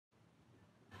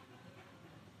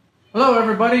Hello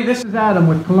everybody, this is Adam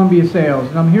with Columbia Sales,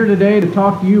 and I'm here today to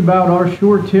talk to you about our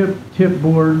short tip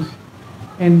boards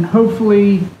and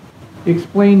hopefully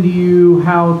explain to you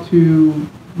how to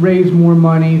raise more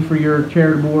money for your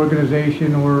charitable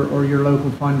organization or your local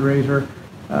fundraiser.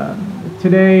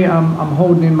 Today I'm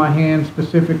holding in my hand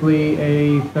specifically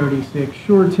a 36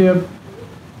 short tip,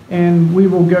 and we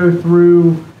will go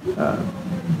through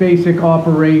basic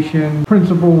operation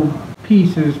principle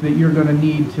pieces that you're going to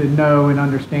need to know and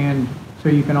understand so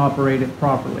you can operate it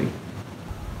properly.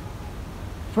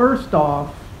 First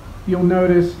off, you'll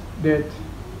notice that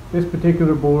this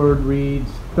particular board reads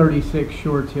 36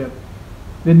 short tip.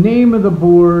 The name of the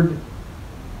board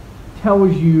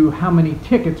tells you how many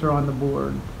tickets are on the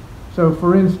board. So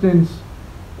for instance,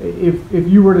 if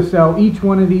you were to sell each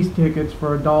one of these tickets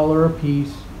for $1 a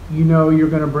piece, you know you're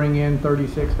going to bring in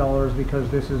 $36 because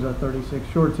this is a 36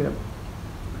 short tip.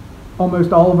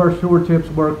 Almost all of our short tips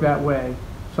work that way,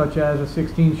 such as a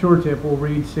 16 short tip will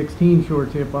read 16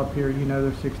 short tip up here, you know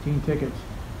there's 16 tickets.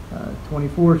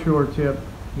 24 short tip,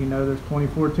 you know there's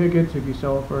 24 tickets. If you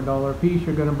sell it for $1 a piece,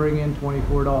 you're going to bring in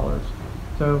 $24.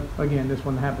 So again, this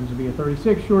one happens to be a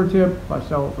 36 short tip. If I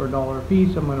sell it for $1 a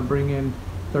piece, I'm going to bring in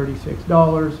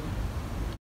 $36.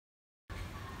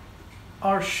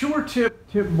 Our short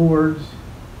tip boards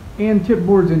and tip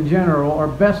boards in general are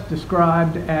best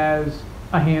described as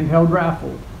a handheld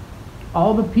raffle.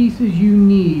 All the pieces you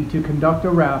need to conduct a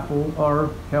raffle are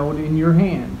held in your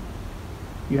hand.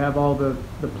 You have all the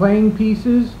playing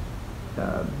pieces.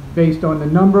 Based on the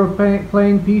number of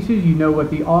playing pieces, you know what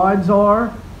the odds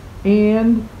are,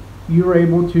 and you're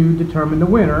able to determine the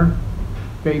winner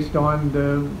based on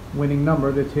the winning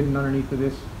number that's hidden underneath of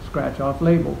this scratch-off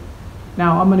label.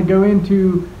 Now I'm going to go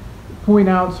into point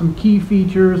out some key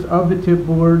features of the tip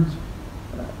boards,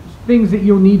 things that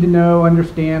you'll need to know,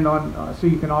 understand on so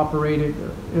you can operate it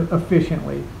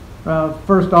efficiently.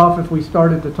 First off, if we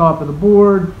start at the top of the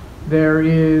board, there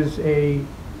is a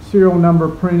serial number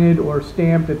printed or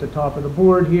stamped at the top of the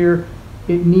board here.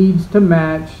 It needs to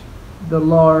match the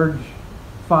large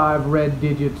 5 red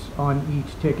digits on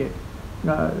each ticket.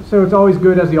 So it's always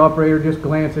good as the operator just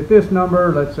glance at this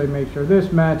number, let's say make sure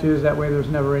this matches, that way there's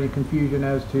never any confusion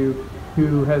as to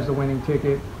who has the winning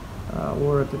ticket.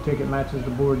 Or if the ticket matches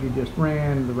the board you just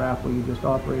ran, the raffle you just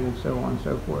operated, so on and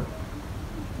so forth.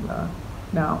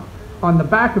 Now, on the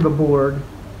back of the board,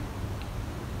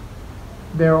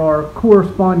 there are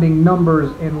corresponding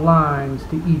numbers and lines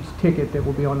to each ticket that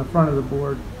will be on the front of the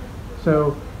board.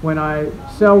 So when I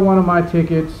sell one of my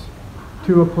tickets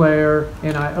to a player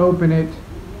and I open it,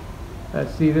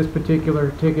 let's see, this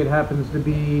particular ticket happens to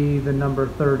be the number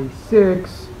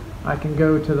 36. I can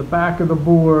go to the back of the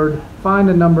board, find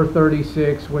the number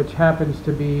 36, which happens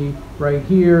to be right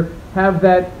here, have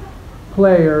that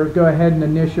player go ahead and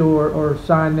initial or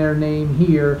sign their name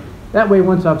here. That way,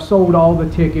 once I've sold all the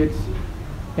tickets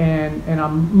and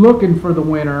I'm looking for the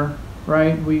winner,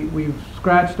 right, we've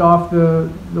scratched off the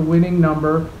winning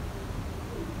number,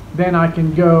 then I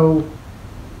can go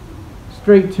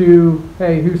straight to,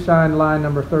 hey, who signed line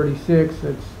number 36?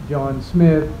 It's John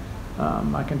Smith.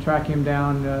 I can track him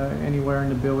down anywhere in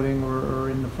the building or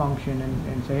in the function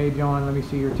and say, hey John, let me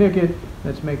see your ticket.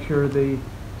 Let's make sure the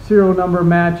serial number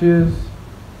matches.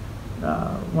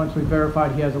 Once we've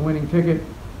verified he has a winning ticket,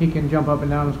 he can jump up and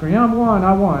down the screen. I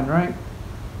won, right?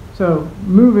 So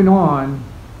moving on,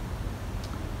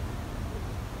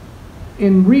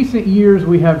 in recent years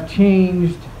we have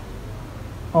changed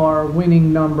our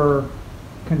winning number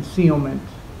concealment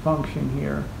function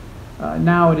here.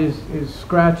 Now it is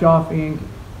scratch off ink.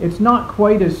 It's not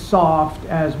quite as soft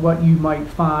as what you might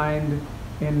find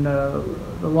in the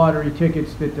lottery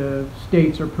tickets that the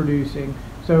states are producing.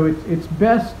 So it's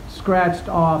best scratched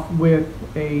off with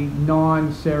a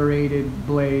non-serrated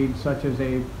blade such as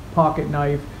a pocket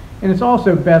knife, and it's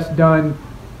also best done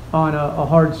on a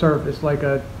hard surface like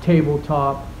a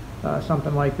tabletop,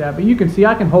 something like that. But you can see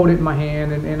I can hold it in my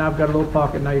hand, and I've got a little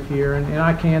pocket knife here, and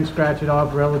I can scratch it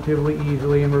off relatively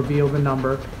easily and reveal the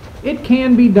number. It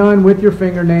can be done with your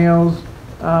fingernails.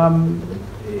 You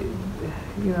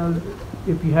know,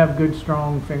 if you have good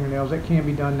strong fingernails, it can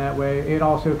be done that way. It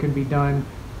also can be done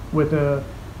with a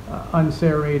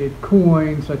unserrated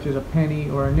coin such as a penny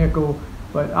or a nickel,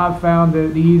 but I've found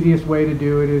that the easiest way to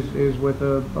do it is with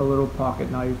a little pocket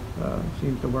knife.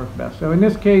 Seems to work best. So in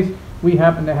this case, we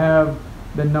happen to have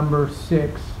the number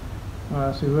 6.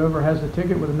 So whoever has the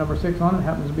ticket with the number 6 on it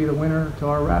happens to be the winner to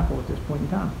our raffle at this point in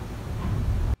time.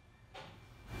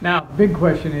 Now, the big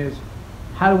question is,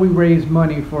 how do we raise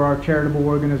money for our charitable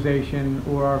organization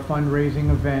or our fundraising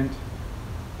event?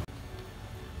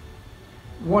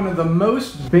 One of the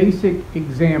most basic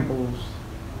examples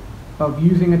of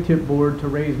using a tip board to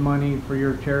raise money for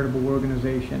your charitable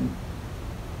organization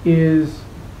is,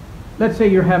 let's say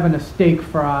you're having a steak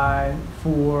fry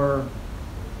for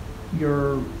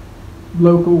your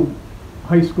local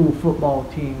high school football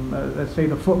team. Let's say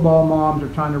the football moms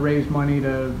are trying to raise money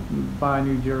to buy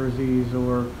new jerseys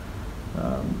or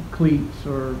cleats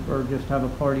or just have a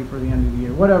party for the end of the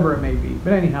year, whatever it may be.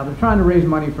 But anyhow, they're trying to raise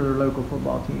money for their local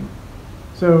football team.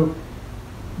 So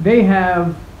they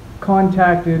have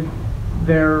contacted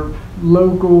their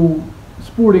local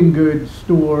sporting goods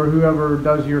store, whoever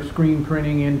does your screen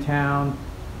printing in town,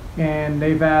 and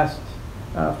they've asked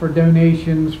for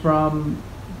donations from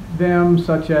them,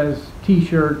 such as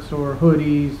t-shirts or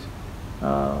hoodies,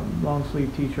 long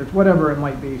sleeve t-shirts, whatever it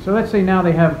might be. So let's say now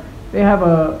they have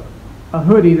a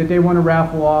hoodie that they want to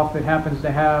raffle off that happens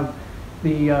to have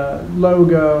the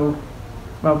logo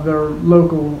of their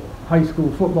local high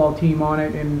school football team on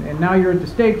it, and now you're at the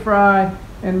steak fry,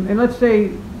 and let's say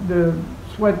the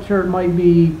sweatshirt might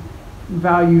be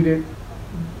valued at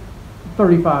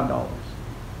 $35.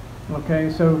 Okay,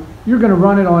 so you're going to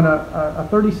run it on a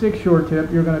 36 short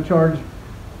tip. You're going to charge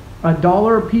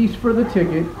 $1 a piece for the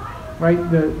ticket, right?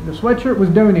 The sweatshirt was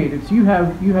donated, so you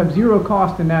have zero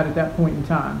cost in that at that point in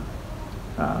time.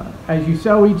 As you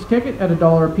sell each ticket at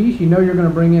 $1 a piece, you know you're going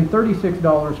to bring in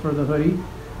 $36 for the hoodie,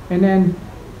 and then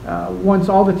once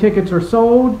all the tickets are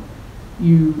sold,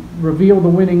 you reveal the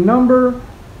winning number,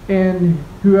 and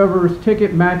whoever's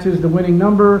ticket matches the winning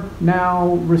number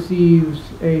now receives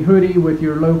a hoodie with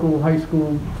your local high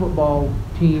school football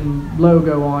team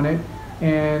logo on it,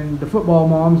 and the football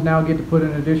moms now get to put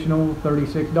an additional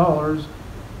 $36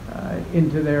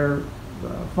 into their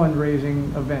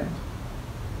fundraising event.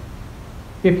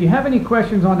 If you have any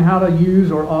questions on how to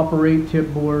use or operate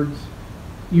tip boards,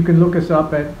 you can look us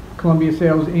up at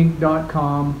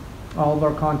ColumbiaSalesInc.com. All of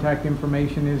our contact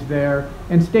information is there.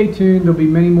 And stay tuned, there'll be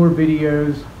many more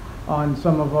videos on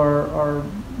some of our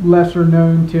lesser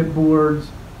known tip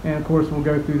boards. And of course we'll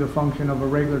go through the function of a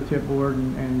regular tip board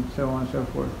and so on and so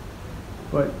forth.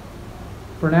 But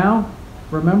for now,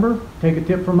 remember, take a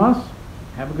tip from us.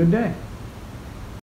 Have a good day.